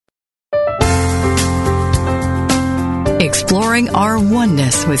exploring our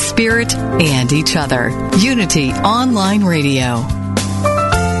oneness with Spirit and each other. Unity Online Radio.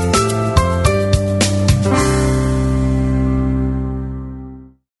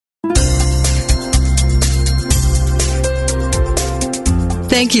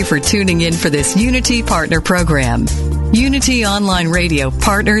 Thank you for tuning in for this Unity Partner Program. Unity Online Radio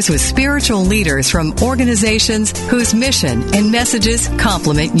partners with spiritual leaders from organizations whose mission and messages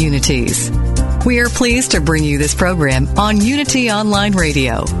complement Unity's. We are pleased to bring you this program on Unity Online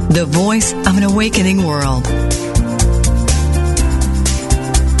Radio, the voice of an awakening world.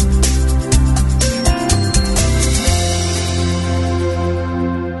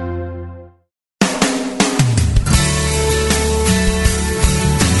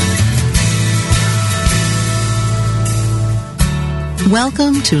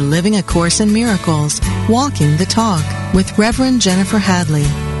 Welcome to Living A Course in Miracles, Walking the Talk with Reverend Jennifer Hadley,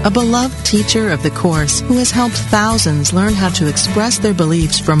 a beloved teacher of the Course who has helped thousands learn how to express their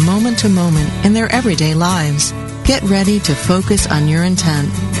beliefs from moment to moment in their everyday lives. Get ready to focus on your intent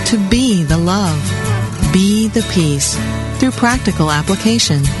to be the love, be the peace, through practical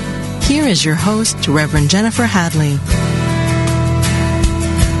application. Here is your host, Reverend Jennifer Hadley.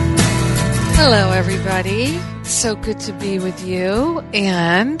 Hello, everybody. So good to be with you,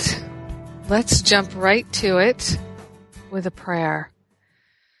 and let's jump right to it with a prayer.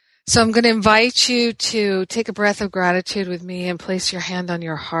 So I'm going to invite you to take a breath of gratitude with me and place your hand on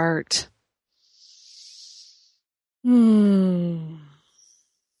your heart. And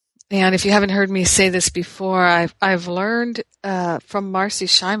if you haven't heard me say this before, I've learned from Marcy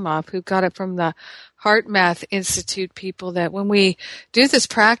Shimoff, who got it from the Heart Math Institute people, that when we do this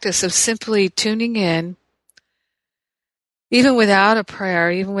practice of simply tuning in, even without a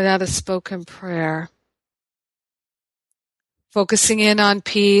prayer, even without a spoken prayer, focusing in on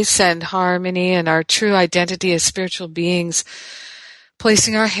peace and harmony and our true identity as spiritual beings,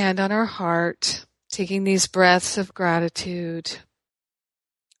 placing our hand on our heart, taking these breaths of gratitude,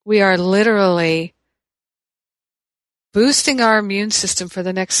 we are literally boosting our immune system for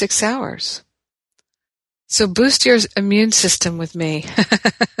the next 6 hours. So boost your immune system with me.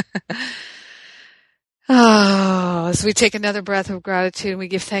 As we take another breath of gratitude, we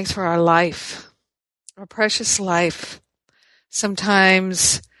give thanks for our life, our precious life.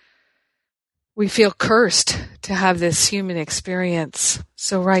 Sometimes we feel cursed to have this human experience.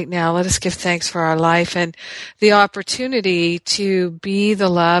 So right now, let us give thanks for our life and the opportunity to be the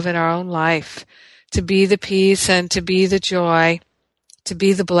love in our own life, to be the peace and to be the joy, to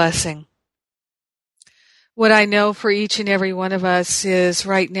be the blessing. What I know for each and every one of us is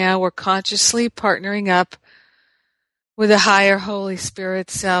right now we're consciously partnering up with a higher Holy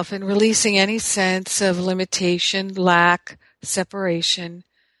Spirit self and releasing any sense of limitation, lack, separation.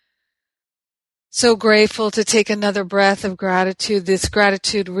 So grateful to take another breath of gratitude. This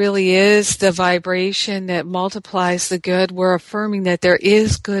gratitude really is the vibration that multiplies the good. We're affirming that there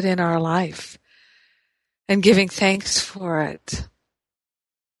is good in our life and giving thanks for it.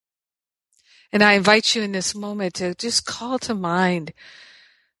 And I invite you in this moment to just call to mind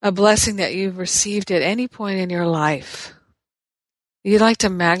a blessing that you've received at any point in your life. You'd like to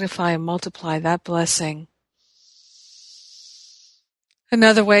magnify and multiply that blessing.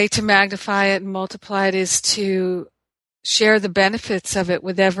 Another way to magnify it and multiply it is to share the benefits of it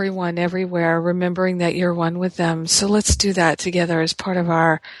with everyone, everywhere, remembering that you're one with them. So let's do that together as part of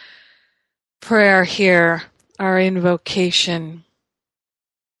our prayer here, our invocation.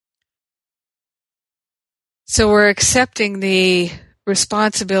 So we're accepting the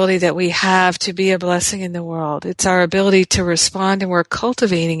responsibility that we have to be a blessing in the world. It's our ability to respond, and we're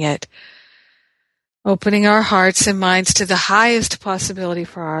cultivating it, opening our hearts and minds to the highest possibility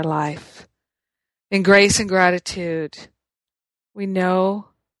for our life. In grace and gratitude, we know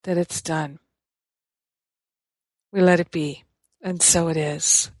that it's done. We let it be, and so it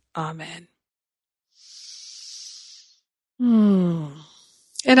is. Amen.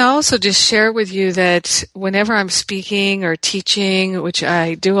 And I'll also just share with you that whenever I'm speaking or teaching, which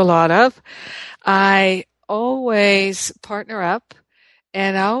I do a lot of, I always partner up,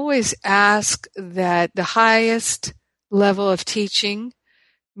 and I always ask that the highest level of teaching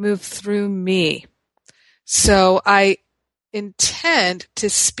move through me. So I intend to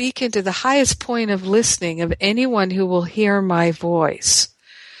speak into the highest point of listening of anyone who will hear my voice,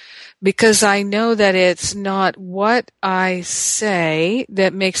 because I know that it's not what I say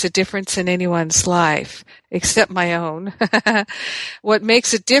that makes a difference in anyone's life, except my own. What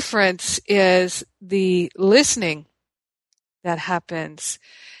makes a difference is the listening that happens.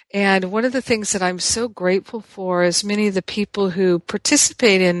 And one of the things that I'm so grateful for is many of the people who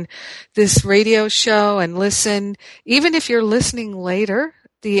participate in this radio show and listen. Even if you're listening later,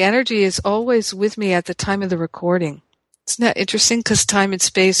 the energy is always with me at the time of the recording. Isn't that interesting? Because time and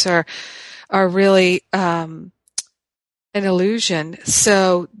space are really an illusion.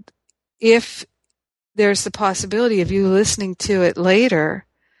 So if there's the possibility of you listening to it later,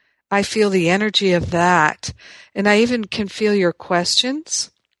 I feel the energy of that. And I even can feel your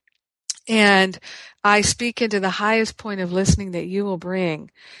questions. And I speak into the highest point of listening that you will bring.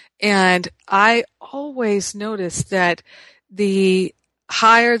 And I always notice that the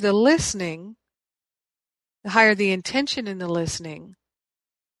higher the listening, the higher the intention in the listening,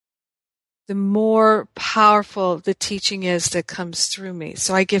 the more powerful the teaching is that comes through me.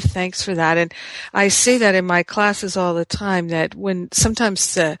 So I give thanks for that. And I say that in my classes all the time, that when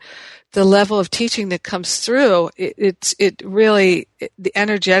sometimes the level of teaching that comes through, it really,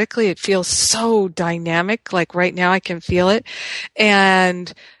 energetically, it feels so dynamic. Like right now I can feel it.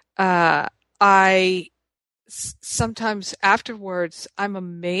 And sometimes afterwards I'm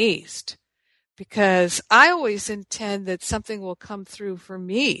amazed, because I always intend that something will come through for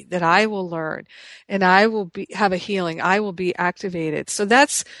me, that I will learn, and I will have a healing. I will be activated. So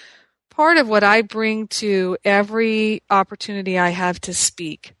that's part of what I bring to every opportunity I have to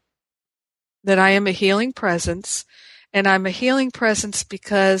speak, that I am a healing presence, and I'm a healing presence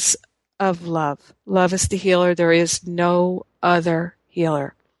because of love. Love is the healer. There is no other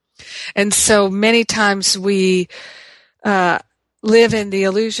healer. And so many times we live in the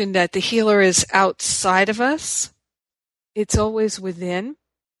illusion that the healer is outside of us. It's always within.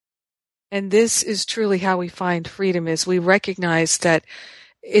 And this is truly how we find freedom, is we recognize that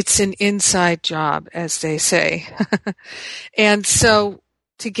it's an inside job, as they say. And so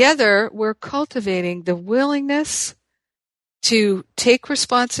together we're cultivating the willingness to take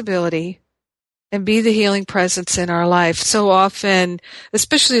responsibility and be the healing presence in our life. So often,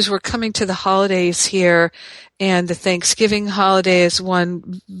 especially as we're coming to the holidays here, and the Thanksgiving holiday is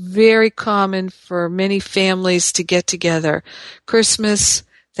one very common for many families to get together. Christmas,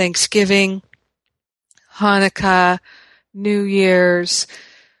 Thanksgiving, Hanukkah, New Year's,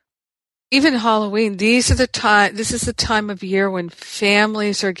 even Halloween. This is the time of year when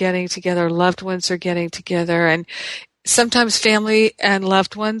families are getting together, loved ones are getting together, and sometimes family and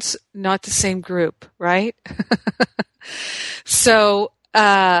loved ones, not the same group, right? So,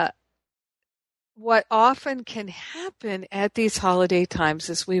 what often can happen at these holiday times,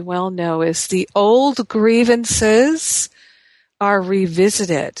 as we well know, is the old grievances are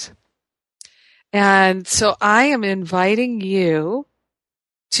revisited. And so I am inviting you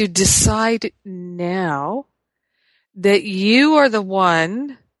to decide now that you are the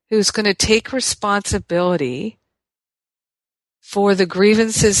one who's going to take responsibility for the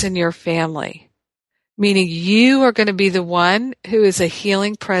grievances in your family. Meaning you are going to be the one who is a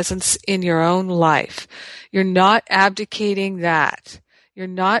healing presence in your own life. You're not abdicating that. You're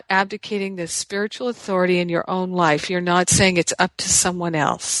not abdicating the spiritual authority in your own life. You're not saying it's up to someone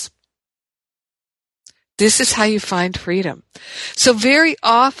else. This is how you find freedom. So very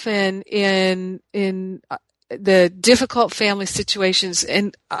often in the difficult family situations,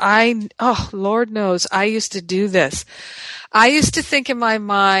 and Lord knows, I used to do this. I used to think in my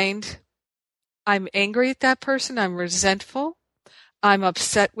mind, I'm angry at that person. I'm resentful. I'm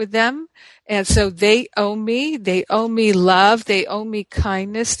upset with them. And so they owe me. They owe me love. They owe me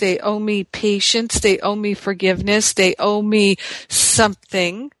kindness. They owe me patience. They owe me forgiveness. They owe me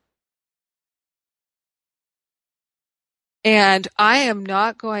something. And I am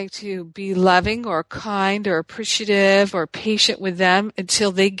not going to be loving or kind or appreciative or patient with them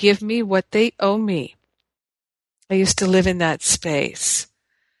until they give me what they owe me. I used to live in that space.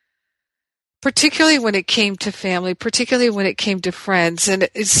 Particularly when it came to family, particularly when it came to friends. And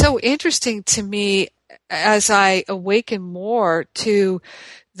it's so interesting to me as I awaken more to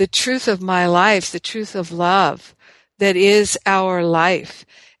the truth of my life, the truth of love that is our life.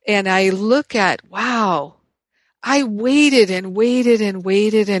 And I look at, wow, I waited and waited and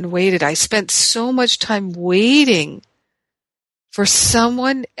waited and waited. I spent so much time waiting for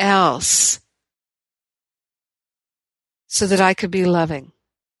someone else so that I could be loving.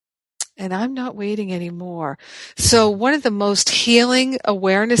 And I'm not waiting anymore. So one of the most healing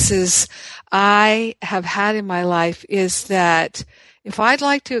awarenesses I have had in my life is that if I'd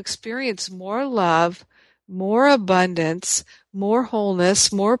like to experience more love, more abundance, more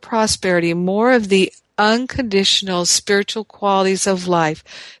wholeness, more prosperity, more of the unconditional spiritual qualities of life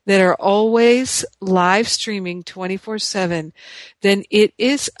that are always live streaming 24/7, then it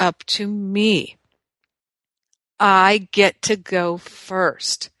is up to me. I get to go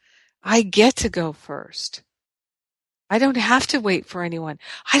first. I get to go first. I don't have to wait for anyone.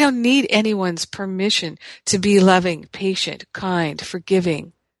 I don't need anyone's permission to be loving, patient, kind,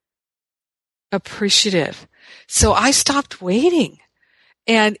 forgiving, appreciative. So I stopped waiting.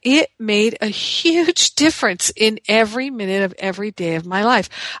 And it made a huge difference in every minute of every day of my life.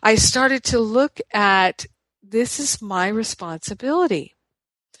 I started to look at, this is my responsibility.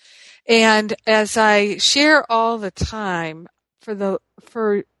 And as I share all the time,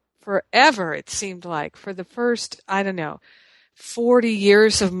 forever, it seemed like, for the first, 40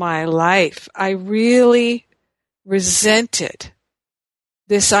 years of my life, I really resented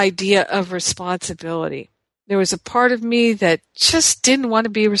this idea of responsibility. There was a part of me that just didn't want to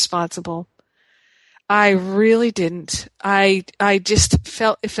be responsible. I really didn't. I just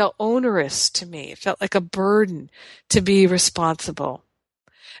it felt onerous to me. It felt like a burden to be responsible.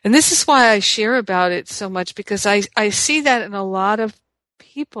 And this is why I share about it so much, because I see that in a lot of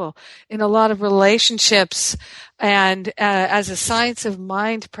people, in a lot of relationships. And as a science of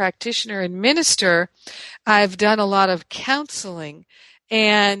mind practitioner and minister, I've done a lot of counseling,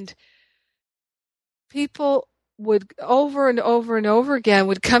 and people would over and over and over again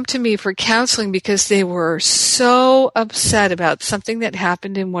would come to me for counseling because they were so upset about something that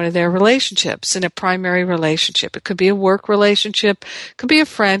happened in one of their relationships, in a primary relationship. It could be a work relationship, could be a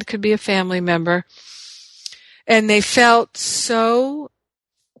friend, could be a family member. And they felt so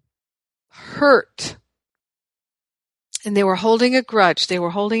hurt. And they were holding a grudge. They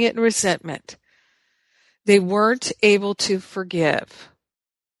were holding it in resentment. They weren't able to forgive.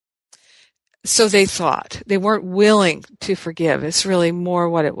 So they thought. They weren't willing to forgive. It's really more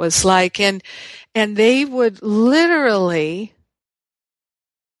what it was like. And they would literally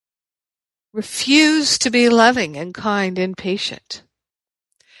refuse to be loving and kind and patient.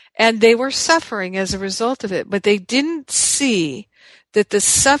 And they were suffering as a result of it, but they didn't see that the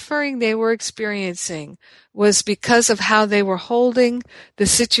suffering they were experiencing was because of how they were holding the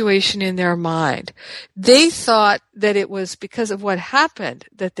situation in their mind. They thought that it was because of what happened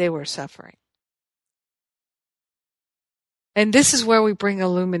that they were suffering. And this is where we bring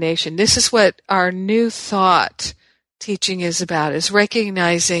illumination. This is what our new thought teaching is about, is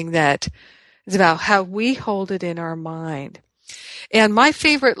recognizing that it's about how we hold it in our mind. And my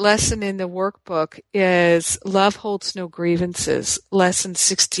favorite lesson in the workbook is Love Holds No Grievances, lesson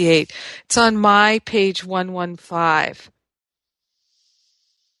 68. It's on my page 115.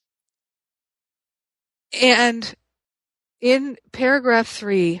 And in paragraph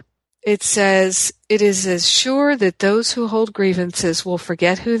 3, it says, "It is as sure that those who hold grievances will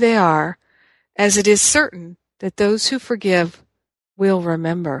forget who they are, as it is certain that those who forgive will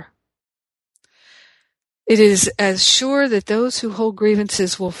remember." It is as sure that those who hold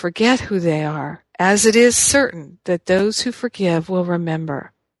grievances will forget who they are, as it is certain that those who forgive will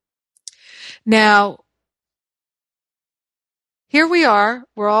remember. Now, here we are.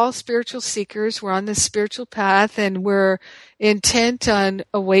 We're all spiritual seekers. We're on this spiritual path, and we're intent on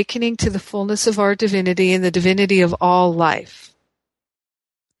awakening to the fullness of our divinity and the divinity of all life.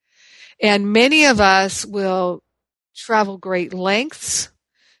 And many of us will travel great lengths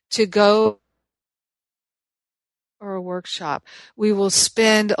to go or a workshop. We will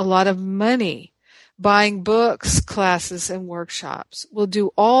spend a lot of money buying books, classes, and workshops. We'll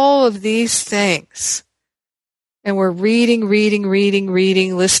do all of these things. And we're reading,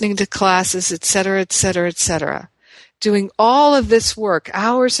 listening to classes, etc., etc., etc. Doing all of this work,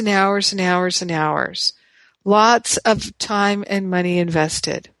 hours and hours and hours and hours. Lots of time and money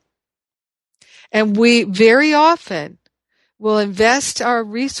invested. And we very often will invest our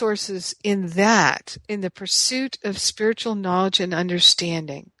resources in that, in the pursuit of spiritual knowledge and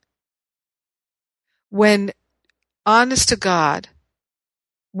understanding. When, honest to God,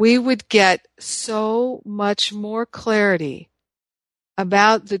 we would get so much more clarity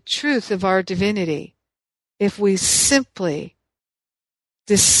about the truth of our divinity if we simply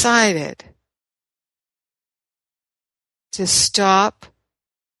decided to stop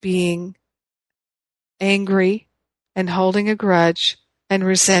being angry and holding a grudge and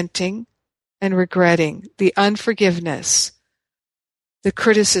resenting and regretting the unforgiveness, the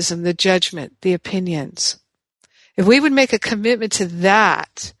criticism, the judgment, the opinions. If we would make a commitment to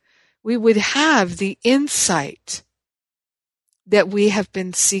that, we would have the insight that we have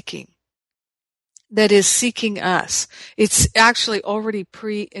been seeking, that is seeking us. It's actually already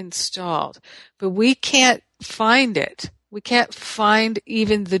pre-installed, but we can't find it. We can't find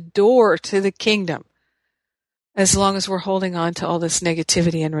even the door to the kingdom as long as we're holding on to all this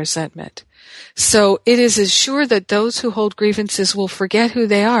negativity and resentment. So it is as sure that those who hold grievances will forget who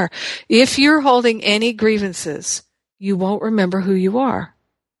they are. If you're holding any grievances, you won't remember who you are.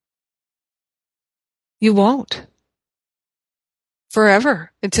 You won't.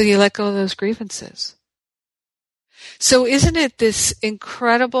 Forever, until you let go of those grievances. So isn't it this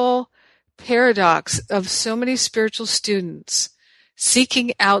incredible paradox of so many spiritual students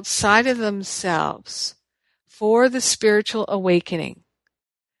seeking outside of themselves for the spiritual awakening?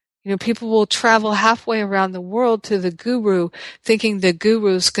 You know, people will travel halfway around the world to the guru, thinking the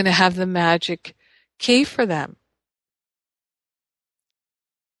guru is going to have the magic key for them.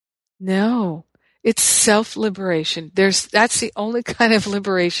 No, it's self-liberation. That's the only kind of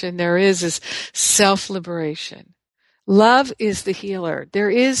liberation there is self-liberation. Love is the healer.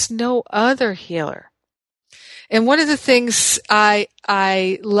 There is no other healer. And one of the things I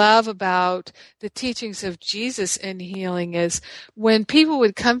love about the teachings of Jesus in healing is when people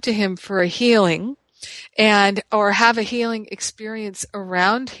would come to him for a healing or have a healing experience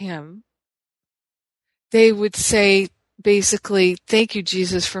around him, they would say basically, "Thank you,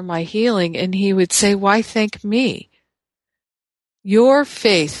 Jesus, for my healing." And he would say, "Why thank me? Your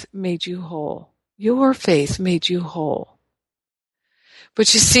faith made you whole. Your faith made you whole."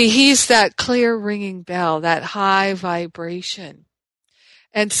 But you see, he's that clear ringing bell, that high vibration.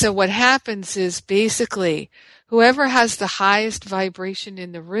 And so what happens is basically whoever has the highest vibration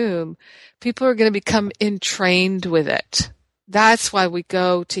in the room, people are going to become entrained with it. That's why we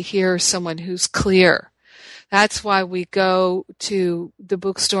go to hear someone who's clear. That's why we go to the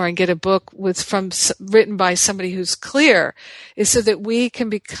bookstore and get a book written by somebody who's clear, is so that we can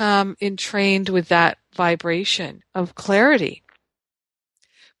become entrained with that vibration of clarity.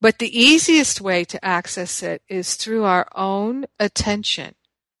 But the easiest way to access it is through our own attention.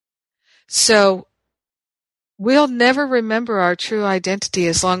 So we'll never remember our true identity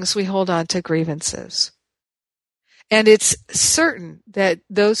as long as we hold on to grievances. And it's certain that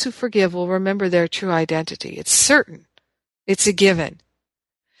those who forgive will remember their true identity. It's certain. It's a given.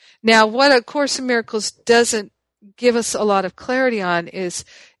 Now, what A Course in Miracles doesn't give us a lot of clarity on is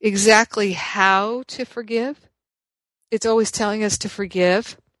exactly how to forgive. It's always telling us to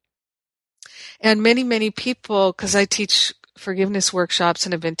forgive. And many, many people, because I teach forgiveness workshops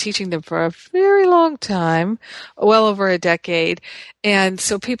and have been teaching them for a very long time, well over a decade. And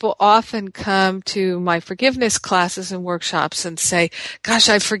so people often come to my forgiveness classes and workshops and say, "Gosh,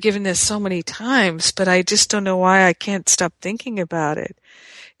 I've forgiven this so many times, but I just don't know why I can't stop thinking about it."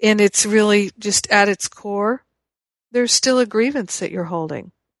 And it's really just at its core, there's still a grievance that you're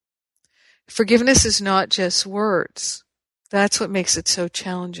holding. Forgiveness is not just words. That's what makes it so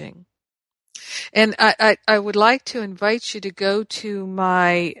challenging. And I would like to invite you to go to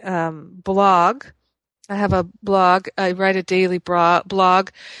my blog. I have a blog. I write a daily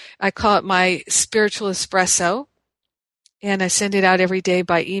blog. I call it my Spiritual Espresso. And I send it out every day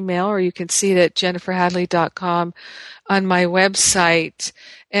by email, or you can see it at jenniferhadley.com on my website.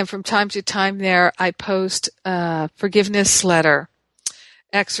 And from time to time there, I post a forgiveness letter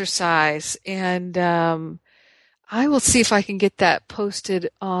exercise. And I will see if I can get that posted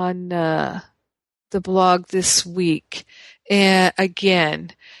on the blog this week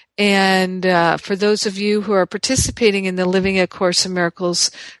again. And for those of you who are participating in the Living A Course in Miracles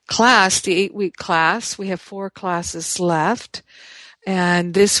class, the 8-week class, we have 4 classes left.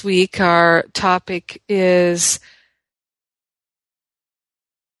 And this week our topic is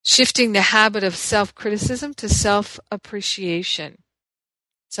shifting the habit of self-criticism to self-appreciation.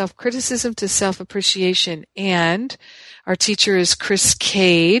 Self-criticism to self-appreciation. And our teacher is Chris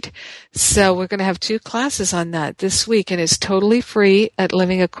Cade. So we're going to have 2 classes on that this week, and it's totally free at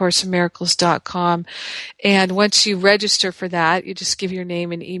livingacourseofmiracles.com. And once you register for that, you just give your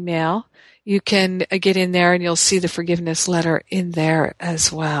name and email. You can get in there and you'll see the forgiveness letter in there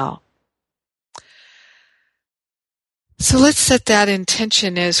as well. So let's set that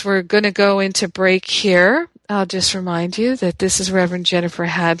intention as we're going to go into break here. I'll just remind you that this is Reverend Jennifer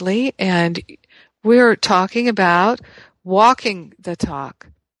Hadley, and we're talking about walking the talk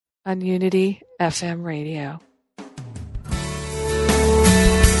on Unity FM radio.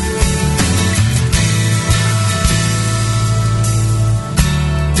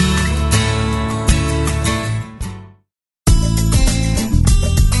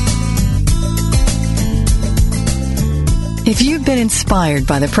 If you've been inspired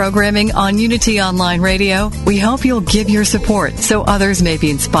by the programming on Unity Online Radio, we hope you'll give your support so others may be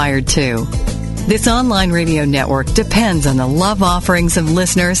inspired too. This online radio network depends on the love offerings of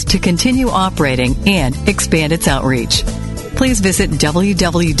listeners to continue operating and expand its outreach. Please visit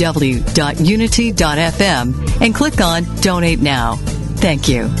www.unity.fm and click on Donate Now. Thank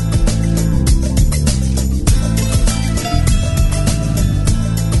you.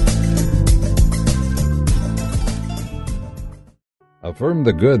 Affirm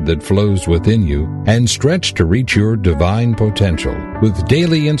the good that flows within you and stretch to reach your divine potential with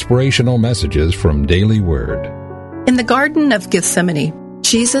daily inspirational messages from Daily Word. In the Garden of Gethsemane,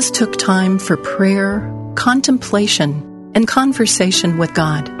 Jesus took time for prayer, contemplation, and conversation with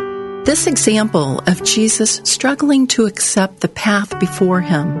God. This example of Jesus struggling to accept the path before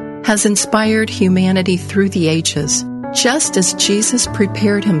him has inspired humanity through the ages. Just as Jesus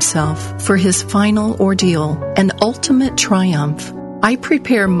prepared himself for his final ordeal and ultimate triumph, I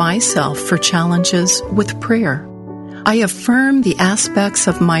prepare myself for challenges with prayer. I affirm the aspects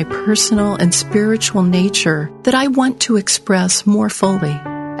of my personal and spiritual nature that I want to express more fully.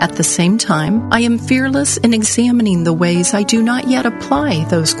 At the same time, I am fearless in examining the ways I do not yet apply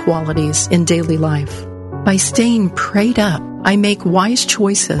those qualities in daily life. By staying prayed up, I make wise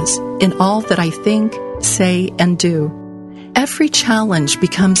choices in all that I think, say, and do. Every challenge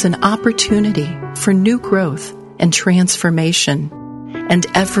becomes an opportunity for new growth and transformation. And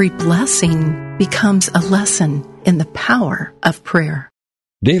every blessing becomes a lesson in the power of prayer.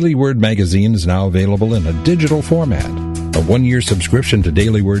 Daily Word magazine is now available in a digital format. A 1-year subscription to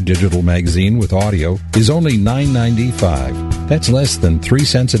Daily Word digital magazine with audio is only $9.95. That's less than 3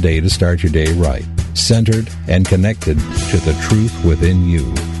 cents a day to start your day right, centered and connected to the truth within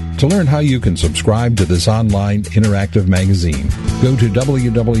you. To learn how you can subscribe to this online interactive magazine, go to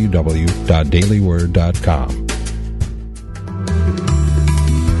www.dailyword.com.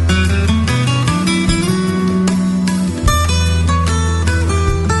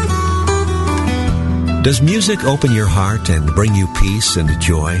 Does music open your heart and bring you peace and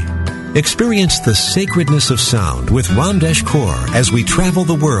joy? Experience the sacredness of sound with Ramdesh Kaur as we travel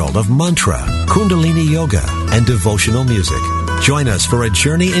the world of mantra, Kundalini yoga, and devotional music. Join us for a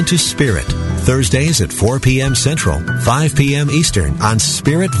journey into spirit, Thursdays at 4 p.m. Central, 5 p.m. Eastern on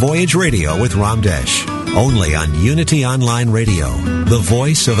Spirit Voyage Radio with Ramdesh. Only on Unity Online Radio, the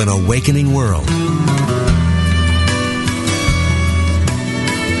voice of an awakening world.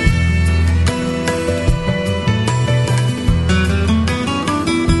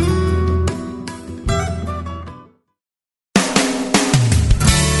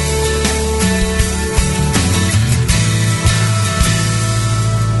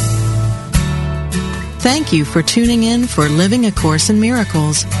 Thank you for tuning in for Living A Course in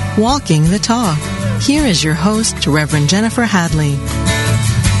Miracles, Walking the Talk. Here is your host, Reverend Jennifer Hadley. So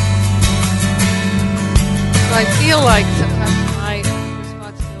I feel like sometimes my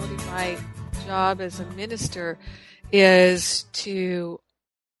responsibility, my job as a minister is to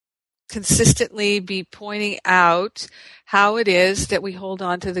consistently be pointing out how it is that we hold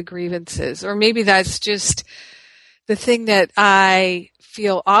on to the grievances. Or maybe that's just the thing that I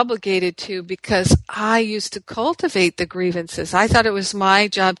feel obligated to because I used to cultivate the grievances. I thought it was my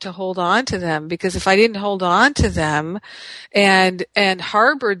job to hold on to them because if I didn't hold on to them and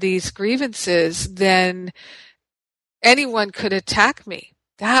harbored these grievances, then anyone could attack me.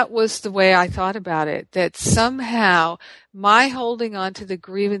 That was the way I thought about it, that somehow my holding on to the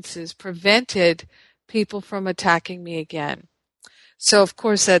grievances prevented people from attacking me again. So of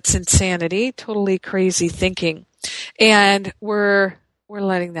course that's insanity, totally crazy thinking. And we're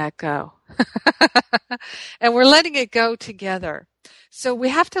letting that go. And we're letting it go together. So we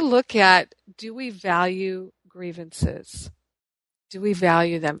have to look at, do we value grievances? Do we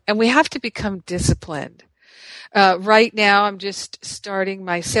value them? And we have to become disciplined. Right now, I'm just starting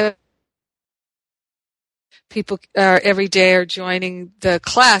my 7 people every day are joining the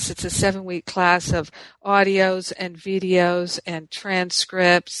class. It's a 7-week class of audios and videos and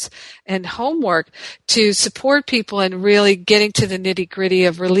transcripts and homework to support people in really getting to the nitty-gritty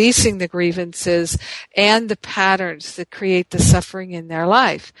of releasing the grievances and the patterns that create the suffering in their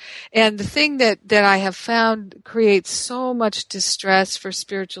life. And the thing that I have found creates so much distress for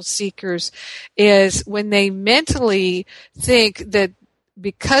spiritual seekers is when they mentally think that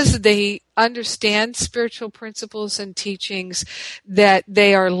because they understand spiritual principles and teachings, that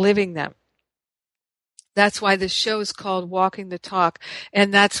they are living them. That's why this show is called Walking the Talk.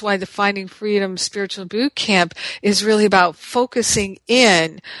 And that's why the Finding Freedom Spiritual Boot Camp is really about focusing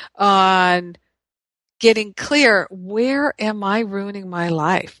in on getting clear, where am I ruining my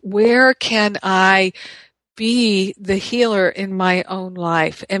life? Where can I be the healer in my own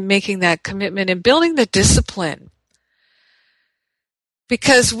life? And making that commitment and building the discipline.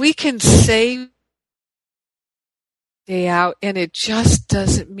 Because we can say day out and it just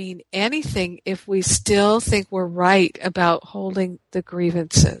doesn't mean anything if we still think we're right about holding the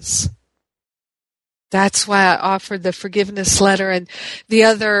grievances. That's why I offered the forgiveness letter and the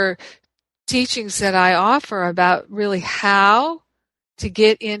other teachings that I offer about really how to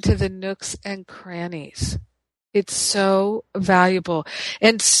get into the nooks and crannies It's so valuable.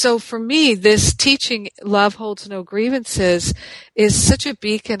 And so for me, this teaching, Love Holds No Grievances, is such a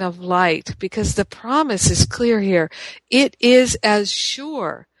beacon of light because the promise is clear here. It is as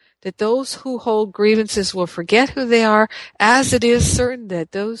sure that those who hold grievances will forget who they are as it is certain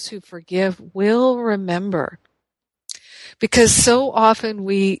that those who forgive will remember. Because so often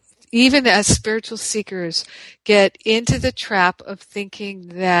we, even as spiritual seekers, get into the trap of thinking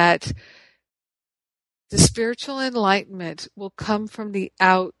that the spiritual enlightenment will come from the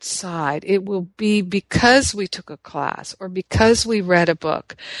outside. It will be because we took a class or because we read a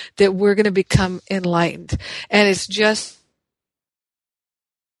book that we're going to become enlightened. And it's just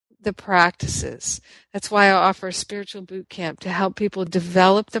the practices. That's why I offer a spiritual boot camp to help people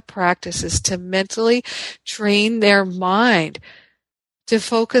develop the practices to mentally train their mind to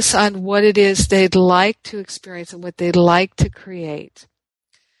focus on what it is they'd like to experience and what they'd like to create.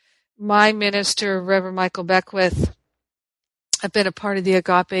 My minister, Reverend Michael Beckwith, I've been a part of the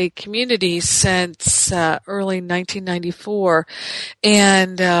Agape community since early 1994,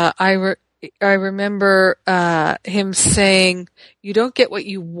 and I remember him saying, "You don't get what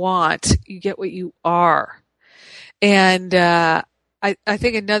you want; you get what you are." And I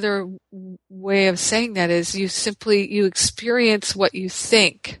think another way of saying that is you experience what you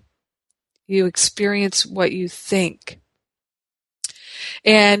think. You experience what you think.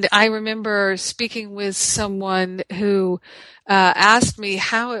 And I remember speaking with someone who asked me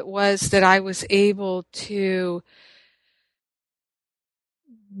how it was that I was able to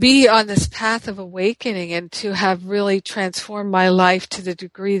be on this path of awakening and to have really transformed my life to the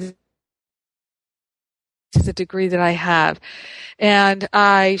degree that I have. And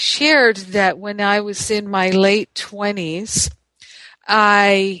I shared that when I was in my late 20s,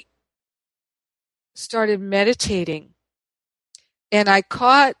 I started meditating. And I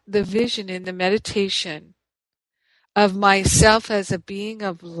caught the vision in the meditation of myself as a being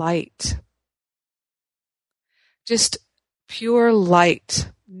of light. Just pure light,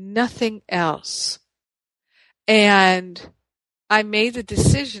 nothing else. And I made the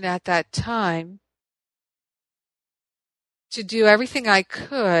decision at that time to do everything I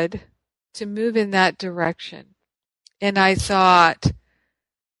could to move in that direction. And I thought,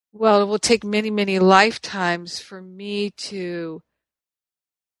 well, it will take many, many lifetimes for me to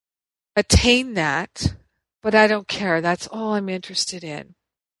attain that, but I don't care. That's all I'm interested in.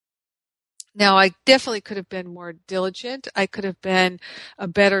 Now, I definitely could have been more diligent. I could have been a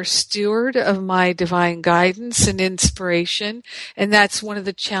better steward of my divine guidance and inspiration. And that's one of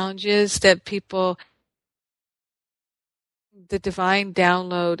the challenges that people, the divine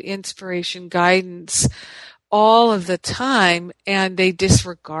download, inspiration, guidance, all of the time, and they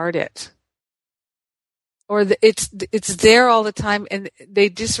disregard it. Or it's there all the time, and they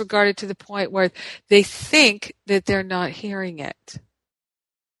disregard it to the point where they think that they're not hearing it.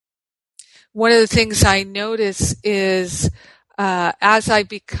 One of the things I notice is as I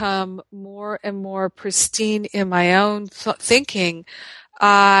become more and more pristine in my own thinking,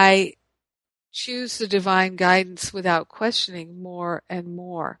 I choose the divine guidance without questioning more and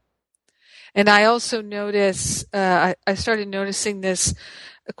more. And I also notice, I started noticing this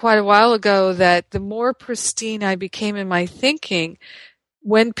quite a while ago, that the more pristine I became in my thinking,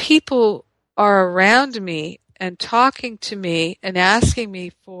 when people are around me and talking to me and asking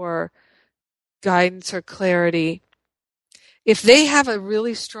me for guidance or clarity, if they have a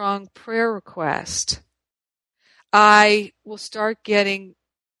really strong prayer request, I will start getting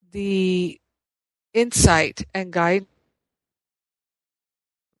the insight and guidance.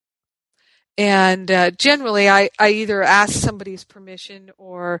 And generally, I either ask somebody's permission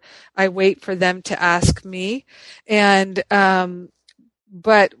or I wait for them to ask me. And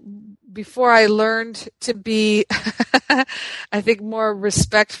but before I learned to be, I think, more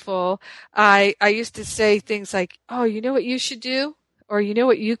respectful, I used to say things like, "Oh, you know what you should do?" Or, "You know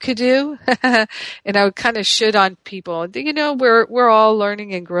what you could do?" And I would kind of should on people. You know, we're all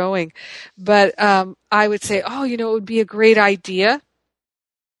learning and growing. But I would say, "Oh, you know, it would be a great idea."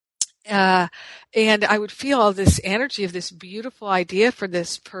 And I would feel all this energy of this beautiful idea for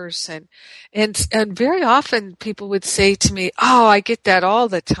this person. And very often people would say to me, "Oh, I get that all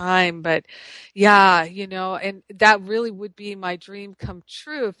the time, but yeah, you know," and that really would be my dream come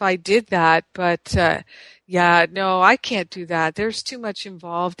true if I did that. But, yeah, no, I can't do that. There's too much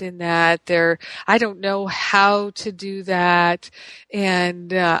involved in that. I don't know how to do that.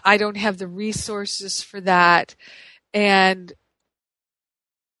 And, I don't have the resources for that. And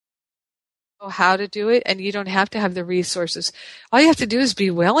how to do it, and you don't have to have the resources. All you have to do is be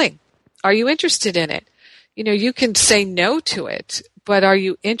willing. Are you interested in it? You know, you can say no to it, but are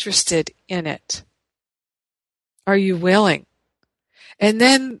you interested in it? Are you willing? And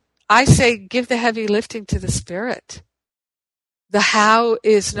then I say, give the heavy lifting to the Spirit. The how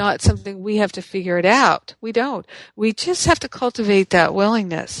is not something we have to figure it out. We don't. We just have to cultivate that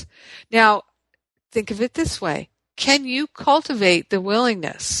willingness. Now, think of it this way. Can you cultivate the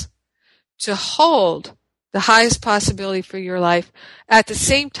willingness to hold the highest possibility for your life at the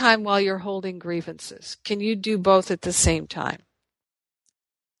same time while you're holding grievances? Can you do both at the same time?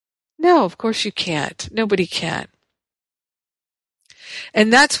 No, of course you can't. Nobody can.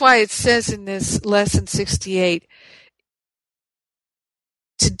 And that's why it says in this lesson 68,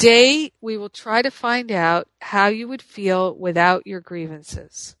 today we will try to find out how you would feel without your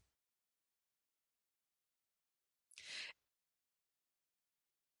grievances.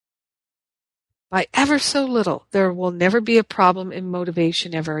 By ever so little, there will never be a problem in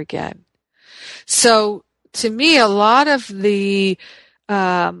motivation ever again. So, to me, a lot of the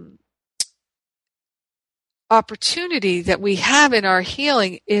opportunity that we have in our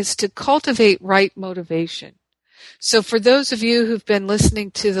healing is to cultivate right motivation. So for those of you who've been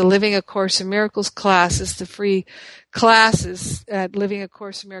listening to the Living A Course in Miracles classes, the free classes at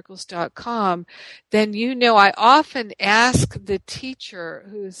livingacourseofmiracles.com, then you know I often ask the teacher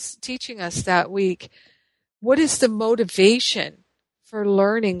who's teaching us that week, what is the motivation for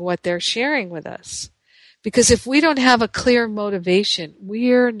learning what they're sharing with us? Because if we don't have a clear motivation,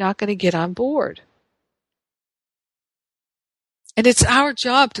 we're not going to get on board. And it's our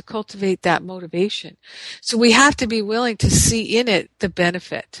job to cultivate that motivation. So we have to be willing to see in it the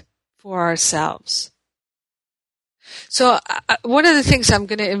benefit for ourselves. So one of the things I'm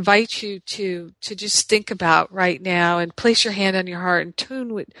going to invite you to just think about right now and place your hand on your heart and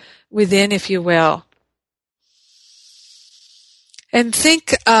tune within, if you will. And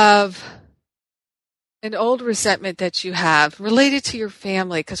think of an old resentment that you have related to your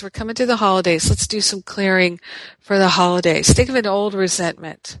family, because we're coming to the holidays. Let's do some clearing for the holidays. Think of an old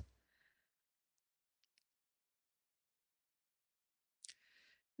resentment.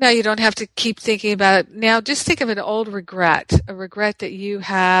 Now, you don't have to keep thinking about it. Now, just think of an old regret, a regret that you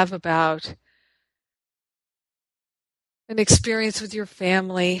have about an experience with your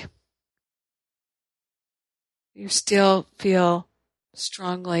family. You still feel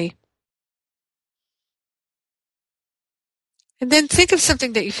strongly. And then think of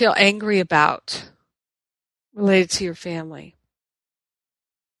something that you feel angry about related to your family.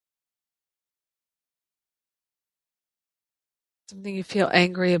 Something you feel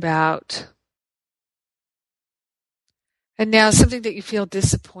angry about. And now something that you feel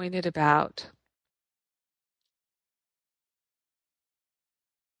disappointed about.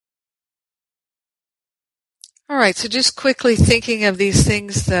 All right, so just quickly thinking of these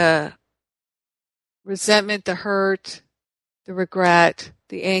things, the resentment, the hurt, the regret,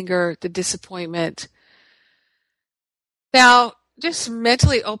 the anger, the disappointment. Now, just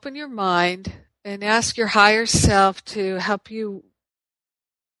mentally open your mind and ask your higher self to help you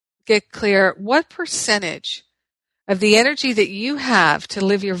get clear what percentage of the energy that you have to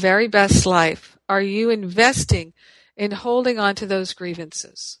live your very best life are you investing in holding on to those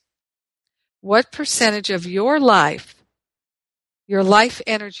grievances? What percentage of your life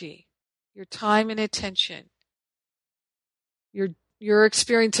energy, your time and attention, your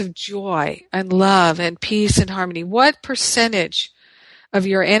experience of joy and love and peace and harmony, what percentage of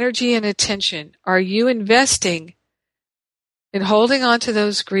your energy and attention are you investing in holding on to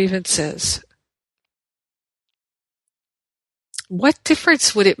those grievances? What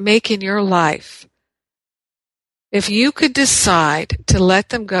difference would it make in your life if you could decide to let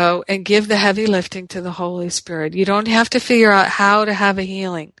them go and give the heavy lifting to the Holy Spirit? You don't have to figure out how to have a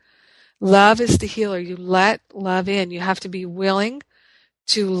healing. Love is the healer. You let love in. You have to be willing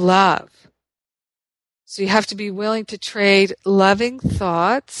to love. So you have to be willing to trade loving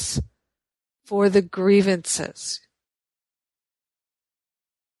thoughts for the grievances.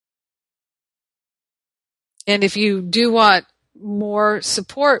 And if you do want more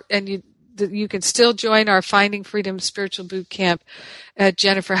support, and you can still join our Finding Freedom Spiritual Boot Camp at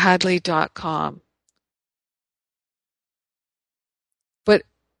jenniferhadley.com. But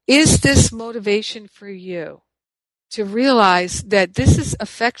is this motivation for you to realize that this is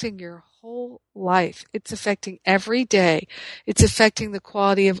affecting your whole life? It's affecting every day. It's affecting the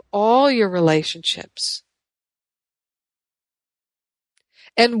quality of all your relationships.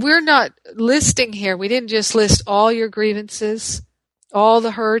 And we're not listing here. We didn't just list all your grievances, all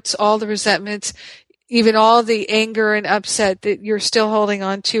the hurts, all the resentments, even all the anger and upset that you're still holding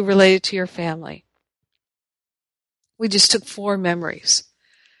on to related to your family. We just took 4 memories.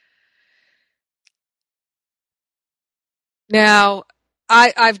 Now,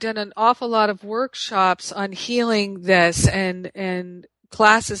 I've done an awful lot of workshops on healing this and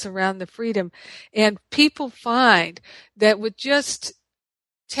classes around the freedom, and people find that with just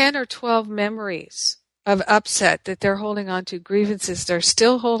 10 or 12 memories of upset that they're holding on to, grievances they're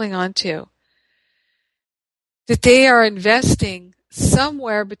still holding on to, that they are investing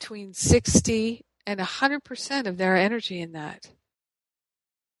somewhere between 60 and 100% of their energy in that.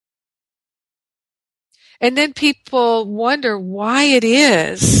 And then people wonder why it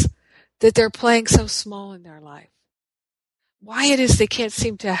is that they're playing so small in their life. Why it is they can't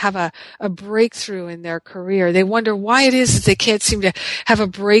seem to have a breakthrough in their career. They wonder why it is that they can't seem to have a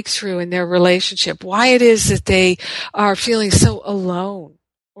breakthrough in their relationship. Why it is that they are feeling so alone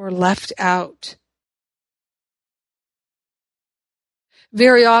or left out.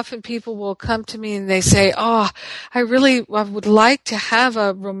 Very often people will come to me and they say, I would like to have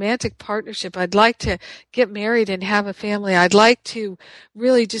a romantic partnership. I'd like to get married and have a family. I'd like to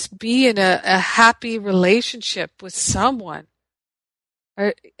really just be in a happy relationship with someone.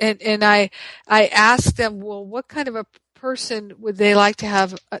 And I ask them, well, what kind of a person would they like to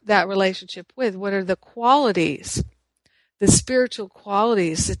have that relationship with? What are the qualities, the spiritual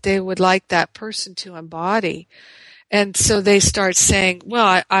qualities that they would like that person to embody? And so they start saying,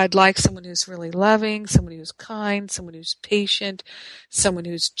 well, I'd like someone who's really loving, someone who's kind, someone who's patient, someone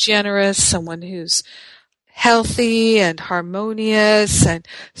who's generous, someone who's healthy and harmonious, and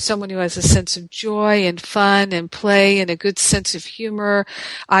someone who has a sense of joy and fun and play and a good sense of humor.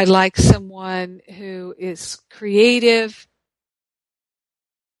 I like someone who is creative.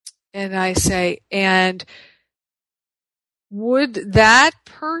 And I say, and would that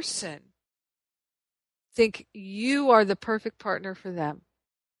person think you are the perfect partner for them?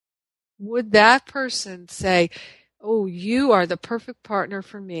 Would that person say, oh, you are the perfect partner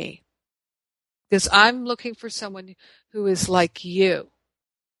for me, because I'm looking for someone who is like you?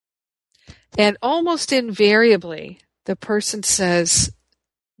 And almost invariably, the person says,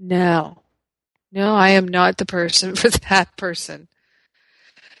 no, I am not the person for that person.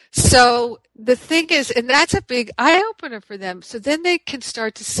 So the thing is, and that's a big eye-opener for them. So then they can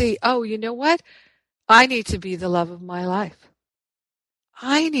start to see, oh, you know what? I need to be the love of my life.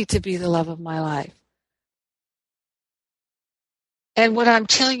 I need to be the love of my life. And what I'm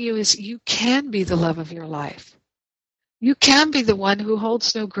telling you is you can be the love of your life. You can be the one who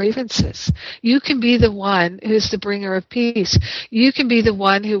holds no grievances. You can be the one who's the bringer of peace. You can be the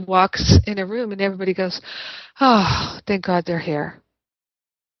one who walks in a room and everybody goes, oh, thank God they're here.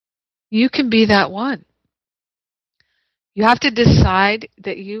 You can be that one. You have to decide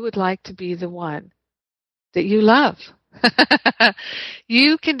that you would like to be the one that you love.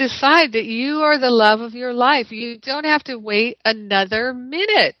 You can decide that you are the love of your life. You don't have to wait another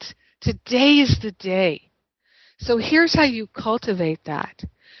minute. Today is the day. So here's how you cultivate that.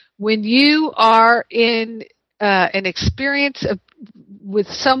 When you are in an experience with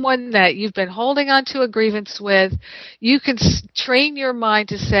someone that you've been holding on to a grievance with, you can train your mind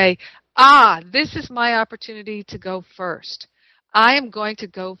to say, this is my opportunity to go first. I am going to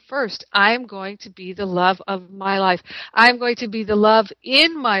go first. I am going to be the love of my life. I am going to be the love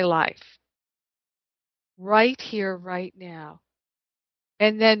in my life. Right here, right now.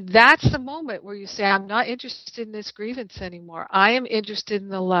 And then that's the moment where you say, I'm not interested in this grievance anymore. I am interested in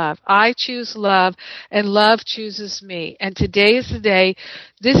the love. I choose love, and love chooses me. And today is the day.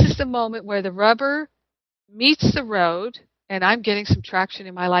 This is the moment where the rubber meets the road, and I'm getting some traction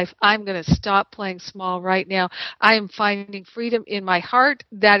in my life. I'm going to stop playing small right now. I am finding freedom in my heart.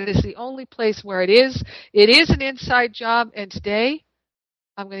 That is the only place where it is. It is an inside job, and today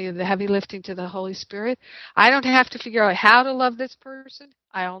I'm going to give the heavy lifting to the Holy Spirit. I don't have to figure out how to love this person.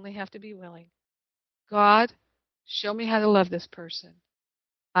 I only have to be willing. God, show me how to love this person.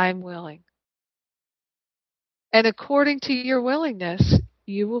 I'm willing. And according to your willingness,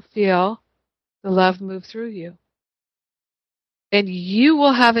 you will feel the love move through you. And you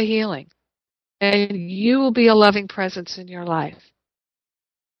will have a healing. And you will be a loving presence in your life.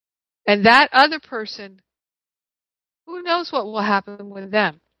 And that other person, who knows what will happen with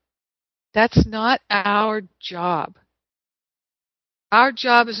them? That's not our job. Our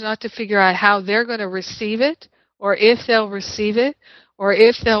job is not to figure out how they're going to receive it, or if they'll receive it, or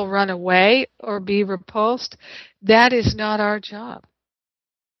if they'll run away or be repulsed. That is not our job.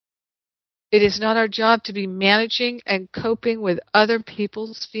 It is not our job to be managing and coping with other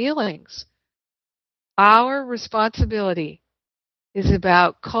people's feelings. Our responsibility is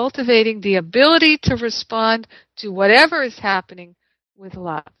about cultivating the ability to respond to whatever is happening with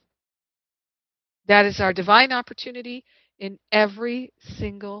love. That is our divine opportunity in every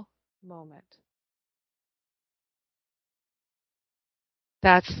single moment.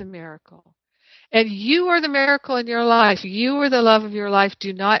 That's the miracle. And you are the miracle in your life. You are the love of your life.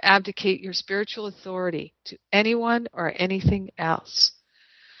 Do not abdicate your spiritual authority to anyone or anything else.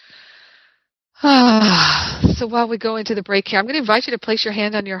 So while we go into the break here, I'm going to invite you to place your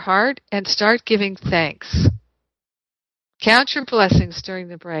hand on your heart and start giving thanks. Count your blessings during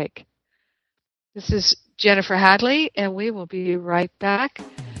the break. This is Jennifer Hadley, and we will be right back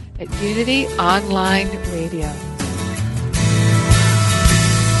at Unity Online Radio.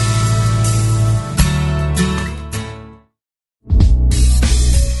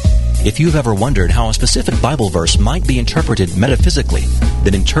 If you've ever wondered how a specific Bible verse might be interpreted metaphysically,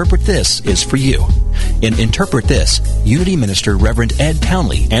 then Interpret This is for you. In Interpret This, Unity Minister Reverend Ed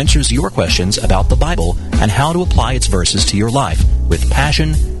Townley answers your questions about the Bible and how to apply its verses to your life with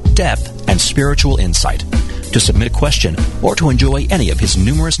passion, depth, and spiritual insight. To submit a question or to enjoy any of his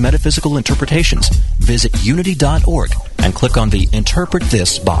numerous metaphysical interpretations, visit unity.org and click on the Interpret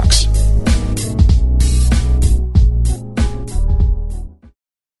This box.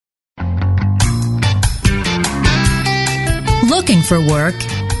 Looking for work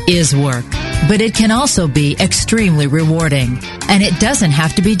is work, but it can also be extremely rewarding, and it doesn't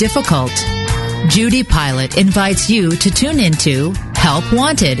have to be difficult. Judy Pilot invites you to tune into Help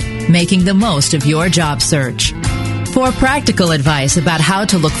Wanted, making the most of your job search. For practical advice about how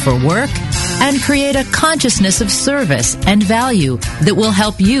to look for work and create a consciousness of service and value that will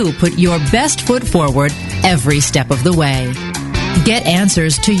help you put your best foot forward every step of the way. Get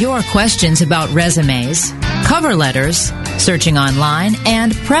answers to your questions about resumes, cover letters, searching online,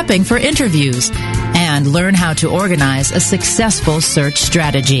 and prepping for interviews, and learn how to organize a successful search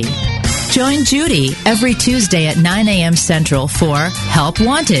strategy. Join Judy every Tuesday at 9 a.m. Central for Help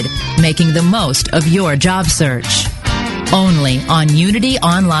Wanted, making the most of your job search. Only on Unity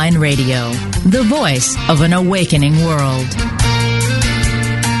Online Radio, the voice of an awakening world.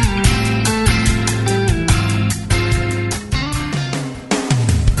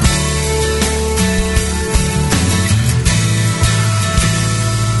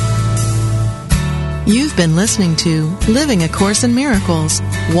 You've been listening to Living A Course in Miracles,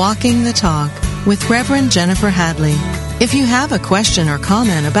 Walking the Talk with Reverend Jennifer Hadley. If you have a question or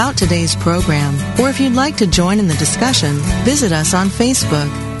comment about today's program, or if you'd like to join in the discussion, visit us on Facebook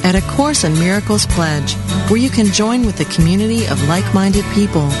at A Course in Miracles Pledge, where you can join with the community of like-minded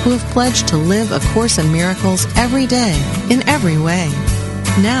people who have pledged to live A Course in Miracles every day, in every way.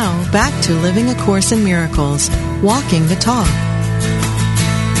 Now, back to Living A Course in Miracles, Walking the Talk.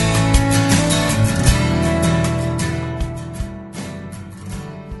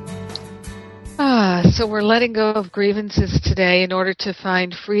 So we're letting go of grievances today in order to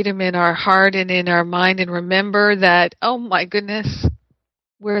find freedom in our heart and in our mind, and remember that, oh my goodness,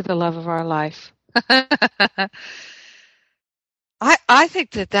 we're the love of our life. I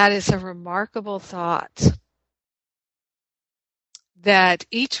think that is a remarkable thought, that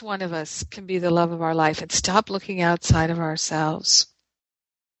each one of us can be the love of our life and stop looking outside of ourselves.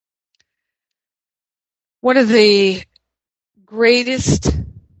 One of the greatest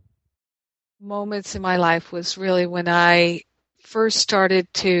moments in my life was really when I first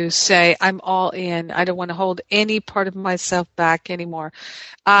started to say, I'm all in. I don't want to hold any part of myself back anymore.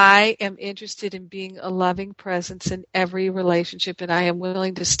 I am interested in being a loving presence in every relationship, and I am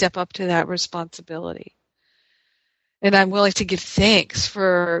willing to step up to that responsibility. And I'm willing to give thanks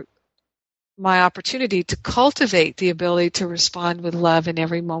for my opportunity to cultivate the ability to respond with love in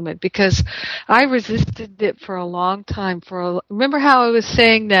every moment, because I resisted it for a long time. Remember how I was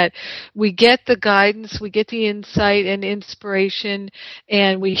saying that we get the guidance, we get the insight and inspiration,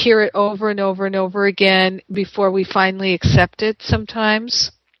 and we hear it over and over and over again before we finally accept it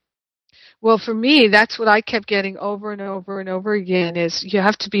sometimes? Well, for me, that's what I kept getting over and over and over again, is you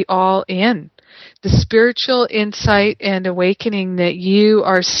have to be all in. The spiritual insight and awakening that you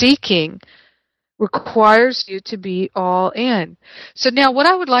are seeking requires you to be all in. So now what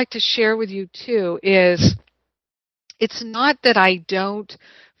I would like to share with you too is, it's not that I don't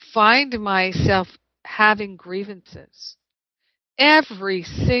find myself having grievances. Every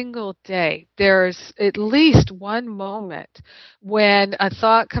single day there's at least one moment when a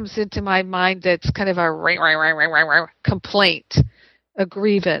thought comes into my mind that's kind of a complaint, a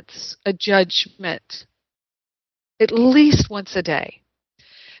grievance, a judgment, at least once a day.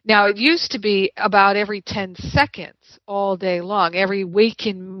 Now, it used to be about every 10 seconds all day long. Every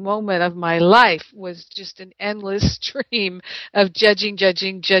waking moment of my life was just an endless stream of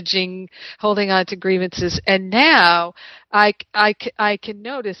judging, holding on to grievances. And now I can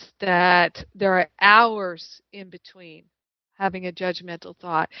notice that there are hours in between having a judgmental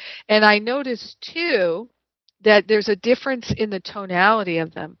thought. And I notice, too, that there's a difference in the tonality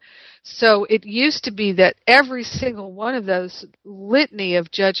of them. So it used to be that every single one of those litany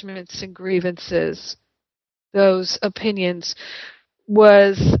of judgments and grievances, those opinions,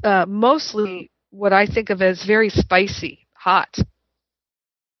 was mostly what I think of as very spicy, hot.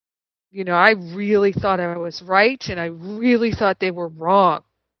 You know, I really thought I was right, and I really thought they were wrong.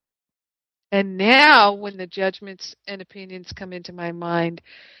 And now, when the judgments and opinions come into my mind,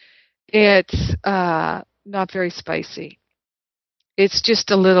 it's not very spicy. It's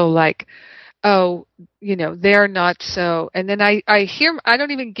just a little like, oh, you know, they're not so. And then I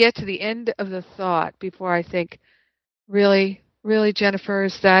don't even get to the end of the thought before I think, really, Jennifer,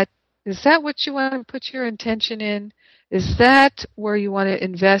 is that what you want to put your intention in? Is that where you want to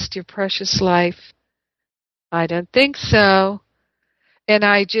invest your precious life? I don't think so. And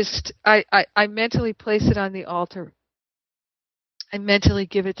I mentally place it on the altar. I mentally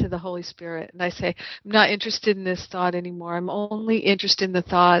give it to the Holy Spirit. And I say, I'm not interested in this thought anymore. I'm only interested in the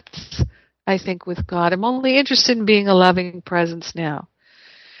thoughts I think with God. I'm only interested in being a loving presence now.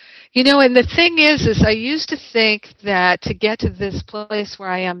 You know, and the thing is I used to think that to get to this place where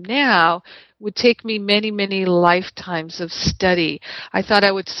I am now would take me many, many lifetimes of study. I thought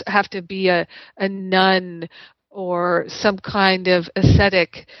I would have to be a nun or some kind of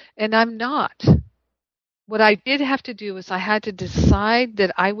ascetic, and I'm not. What I did have to do is I had to decide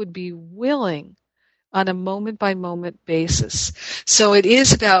that I would be willing on a moment-by-moment basis. So it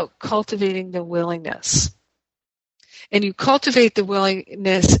is about cultivating the willingness. And you cultivate the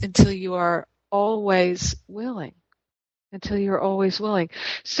willingness until you are always willing. Until you're always willing.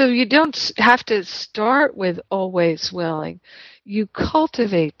 So you don't have to start with always willing. You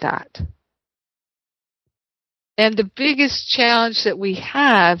cultivate that. And the biggest challenge that we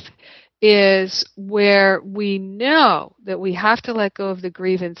have is where we know that we have to let go of the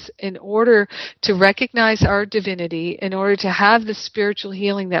grievance in order to recognize our divinity, in order to have the spiritual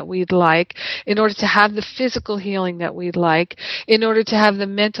healing that we'd like, in order to have the physical healing that we'd like, in order to have the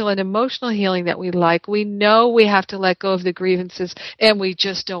mental and emotional healing that we'd like. We know we have to let go of the grievances, and we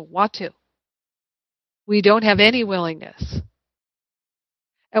just don't want to. We don't have any willingness.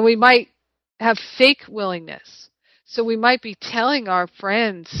 And we might have fake willingness. So we might be telling our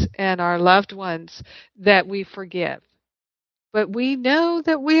friends and our loved ones that we forgive. But we know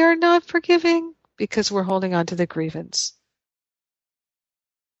that we are not forgiving because we're holding on to the grievance.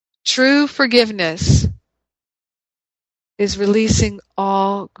 True forgiveness is releasing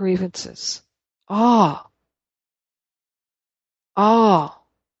all grievances. All.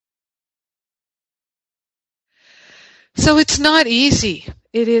 So it's not easy.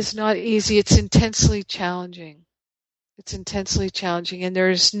 It is not easy. It's intensely challenging. It's intensely challenging, and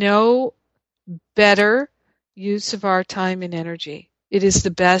there is no better use of our time and energy. It is the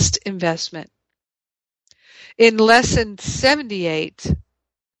best investment. In lesson 78,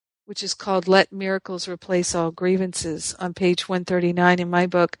 which is called Let Miracles Replace All Grievances, on page 139 in my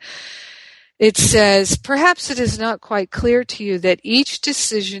book, it says, perhaps it is not quite clear to you that each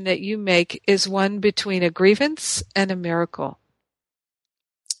decision that you make is one between a grievance and a miracle.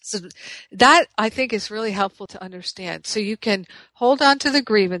 So that, I think, is really helpful to understand. So you can hold on to the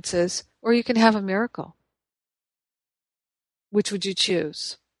grievances, or you can have a miracle. Which would you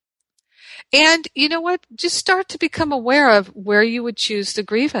choose? And you know what? Just start to become aware of where you would choose the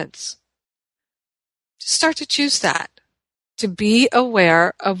grievance. Just start to choose that. To be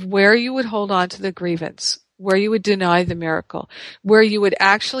aware of where you would hold on to the grievance, where you would deny the miracle, where you would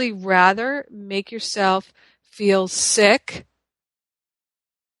actually rather make yourself feel sick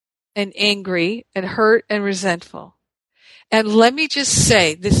and angry and hurt and resentful. And let me just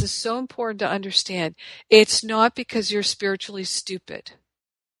say, this is so important to understand. It's not because you're spiritually stupid.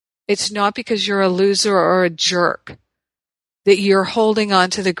 It's not because you're a loser or a jerk that you're holding on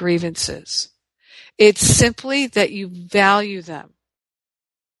to the grievances. It's simply that you value them.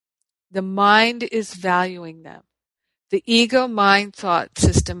 The mind is valuing them. The ego mind thought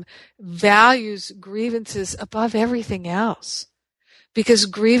system values grievances above everything else. Because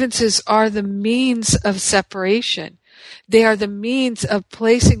grievances are the means of separation. They are the means of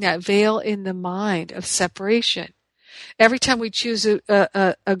placing that veil in the mind of separation. Every time we choose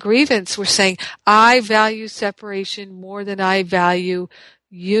a grievance, we're saying, I value separation more than I value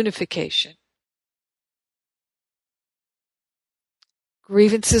unification.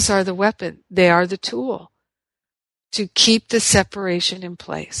 Grievances are the weapon. They are the tool to keep the separation in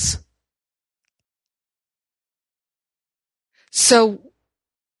place. So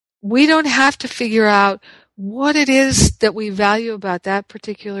we don't have to figure out what it is that we value about that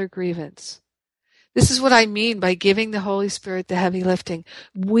particular grievance. This is what I mean by giving the Holy Spirit the heavy lifting.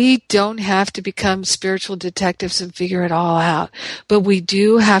 We don't have to become spiritual detectives and figure it all out, but we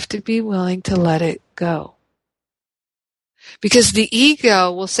do have to be willing to let it go. Because the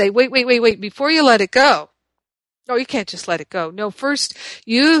ego will say, wait, before you let it go. No, you can't just let it go. No, first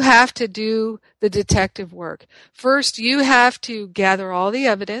you have to do the detective work. First you have to gather all the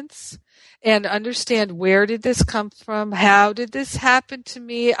evidence and understand, where did this come from? How did this happen to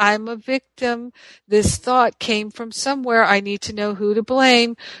me? I'm a victim. This thought came from somewhere. I need to know who to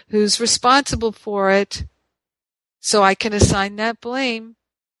blame, who's responsible for it, so I can assign that blame.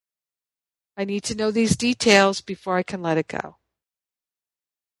 I need to know these details before I can let it go.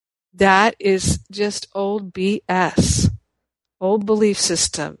 That is just old BS, old belief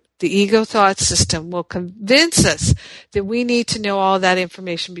system. The ego thought system will convince us that we need to know all that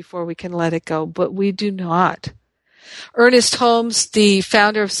information before we can let it go, but we do not. Ernest Holmes, the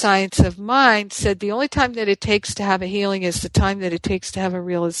founder of Science of Mind, said the only time that it takes to have a healing is the time that it takes to have a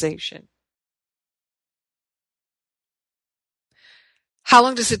realization. How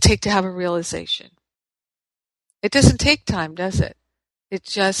long does it take to have a realization? It doesn't take time, does it? It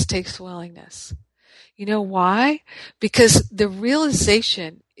just takes willingness. You know why? Because the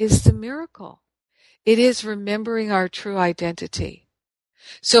realization is the miracle. It is remembering our true identity.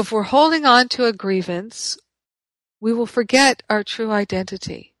 So if we're holding on to a grievance, we will forget our true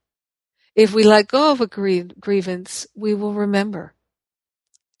identity. If we let go of a grievance, we will remember.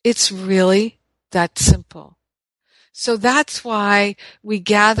 It's really that simple. So that's why we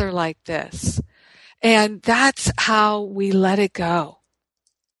gather like this. And that's how we let it go.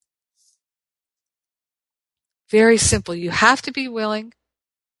 Very simple. You have to be willing.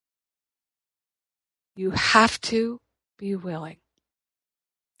 You have to be willing.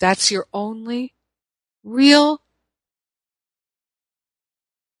 That's your only real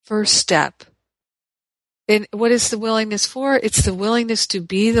first step. And what is the willingness for? It's the willingness to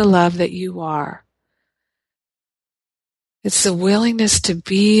be the love that you are. It's the willingness to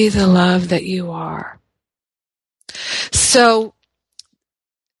be the love that you are. So,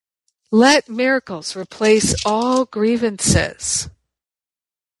 let miracles replace all grievances.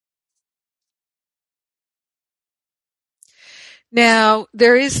 Now,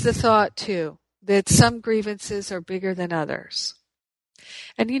 there is the thought, too, that some grievances are bigger than others.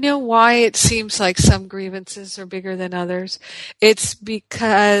 And you know why it seems like some grievances are bigger than others? It's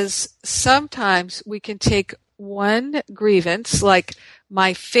because sometimes we can take one grievance, like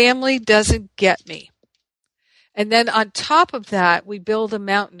my family doesn't get me. And then on top of that, we build a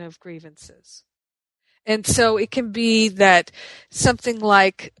mountain of grievances. And so it can be that something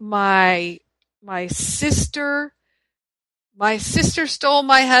like my sister stole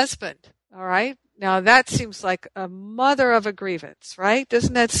my husband. All right. Now that seems like a mother of a grievance, right?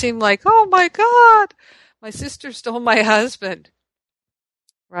 Doesn't that seem like, oh my God, my sister stole my husband,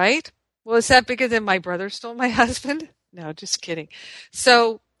 right? Well, is that bigger than my brother stole my husband? No, just kidding.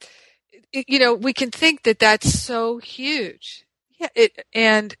 So, we can think that that's so huge. Yeah,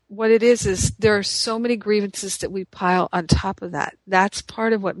 and what it is there are so many grievances that we pile on top of that. That's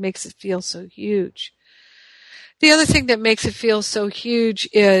part of what makes it feel so huge. The other thing that makes it feel so huge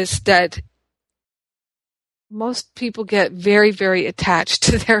is that most people get very, very attached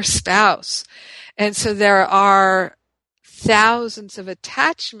to their spouse. And so there are thousands of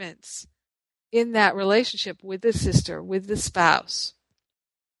attachments in that relationship with the sister, with the spouse.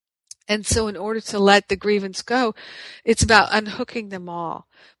 And so in order to let the grievance go, it's about unhooking them all.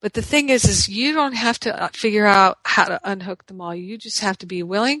 But the thing is you don't have to figure out how to unhook them all. You just have to be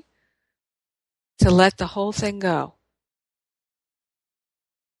willing to let the whole thing go.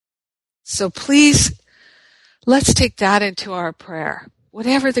 So please, let's take that into our prayer.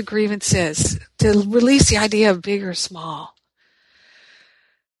 Whatever the grievance is, to release the idea of big or small.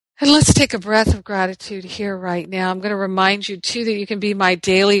 And let's take a breath of gratitude here right now. I'm going to remind you, too, that you can be my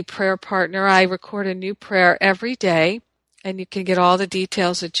daily prayer partner. I record a new prayer every day, and you can get all the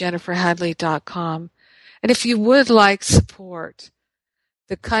details at jenniferhadley.com. And if you would like support,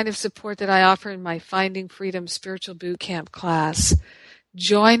 the kind of support that I offer in my Finding Freedom Spiritual Bootcamp class,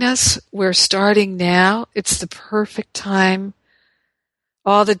 join us. We're starting now. It's the perfect time.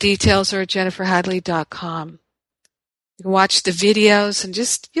 All the details are at jenniferhadley.com. You can watch the videos and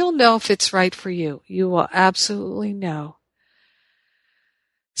you'll know if it's right for you. You will absolutely know.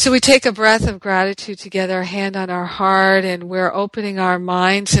 So we take a breath of gratitude together, a hand on our heart, and we're opening our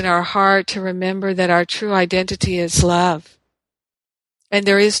minds and our heart to remember that our true identity is love. And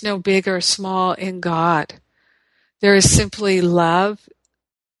there is no big or small in God. There is simply love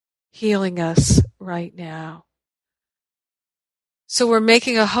healing us right now. So we're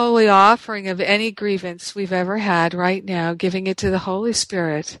making a holy offering of any grievance we've ever had right now, giving it to the Holy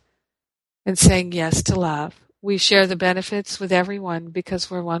Spirit and saying yes to love. We share the benefits with everyone because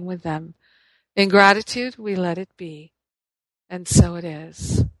we're one with them. In gratitude, we let it be. And so it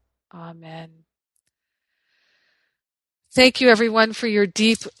is. Amen. Thank you, everyone, for your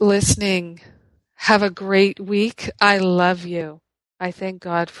deep listening. Have a great week. I love you. I thank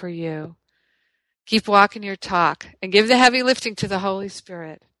God for you. Keep walking your talk and give the heavy lifting to the Holy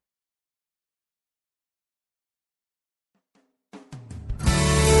Spirit.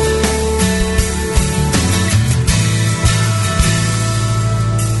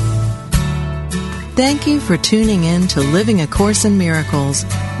 Thank you for tuning in to Living A Course in Miracles,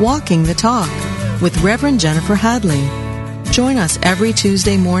 Walking the Talk, with Reverend Jennifer Hadley. Join us every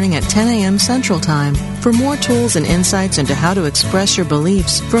Tuesday morning at 10 a.m. Central Time for more tools and insights into how to express your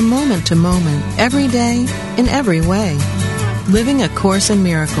beliefs from moment to moment, every day, in every way. Living A Course in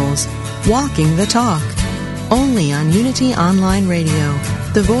Miracles, Walking the Talk. Only on Unity Online Radio,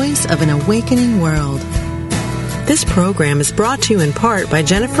 the voice of an awakening world. This program is brought to you in part by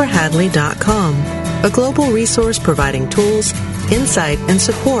JenniferHadley.com, a global resource providing tools, insight, and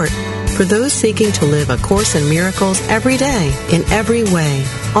support for those seeking to live A Course in Miracles every day, in every way.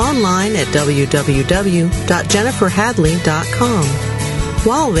 Online at www.jenniferhadley.com.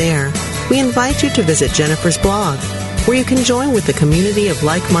 While there, we invite you to visit Jennifer's blog, where you can join with the community of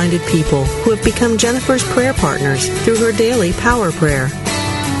like-minded people who have become Jennifer's prayer partners through her daily power prayer.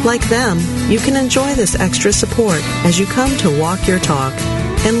 Like them, you can enjoy this extra support as you come to walk your talk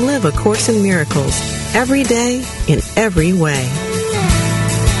and live A Course in Miracles every day in every way.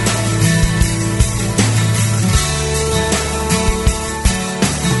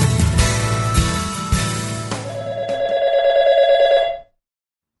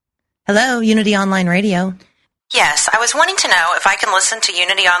 Hello, Unity Online Radio. Yes, I was wanting to know if I can listen to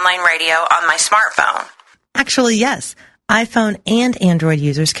Unity Online Radio on my smartphone. Actually, yes. iPhone and Android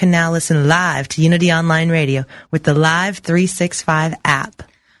users can now listen live to Unity Online Radio with the Live 365 app.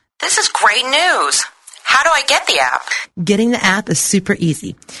 This is great news. How do I get the app? Getting the app is super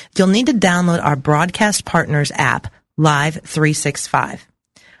easy. You'll need to download our Broadcast Partners app, Live 365.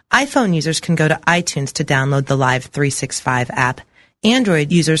 iPhone users can go to iTunes to download the Live 365 app.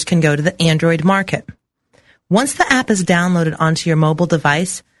 Android users can go to the Android Market. Once the app is downloaded onto your mobile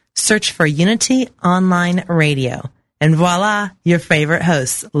device, search for Unity Online Radio. And voila, your favorite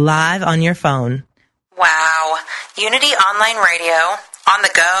hosts live on your phone. Wow. Unity Online Radio on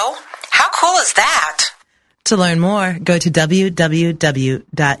the go? How cool is that? To learn more, go to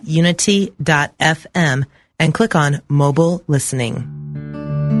www.unity.fm and click on Mobile Listening.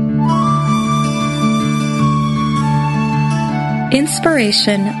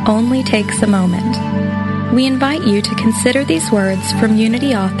 Inspiration only takes a moment. We invite you to consider these words from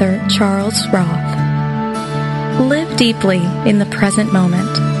Unity author Charles Roth. Live deeply in the present moment.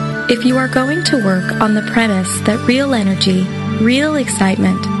 If you are going to work on the premise that real energy, real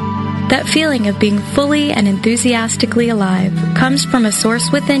excitement, that feeling of being fully and enthusiastically alive comes from a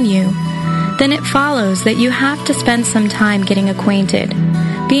source within you, then it follows that you have to spend some time getting acquainted,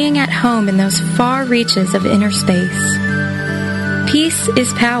 being at home in those far reaches of inner space. Peace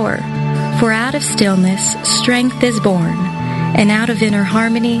is power, for out of stillness, strength is born, and out of inner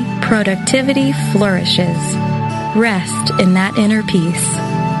harmony, productivity flourishes. Rest in that inner peace.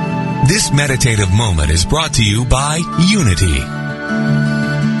 This meditative moment is brought to you by Unity.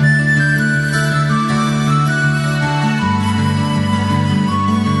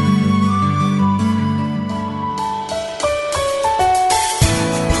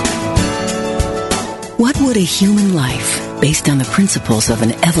 What would a human life, based on the principles of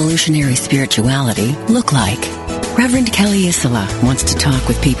an evolutionary spirituality, look like? Reverend Kelly Isola wants to talk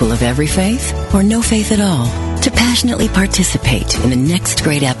with people of every faith or no faith at all, to passionately participate in the next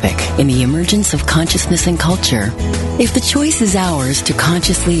great epic in the emergence of consciousness and culture. If the choice is ours to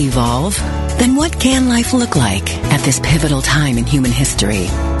consciously evolve, then what can life look like at this pivotal time in human history?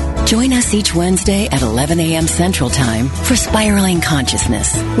 Join us each Wednesday at 11 a.m. Central Time for Spiraling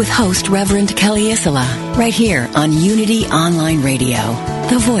Consciousness with host Reverend Kelly Isola, right here on Unity Online Radio,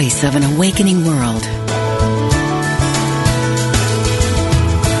 the voice of an awakening world.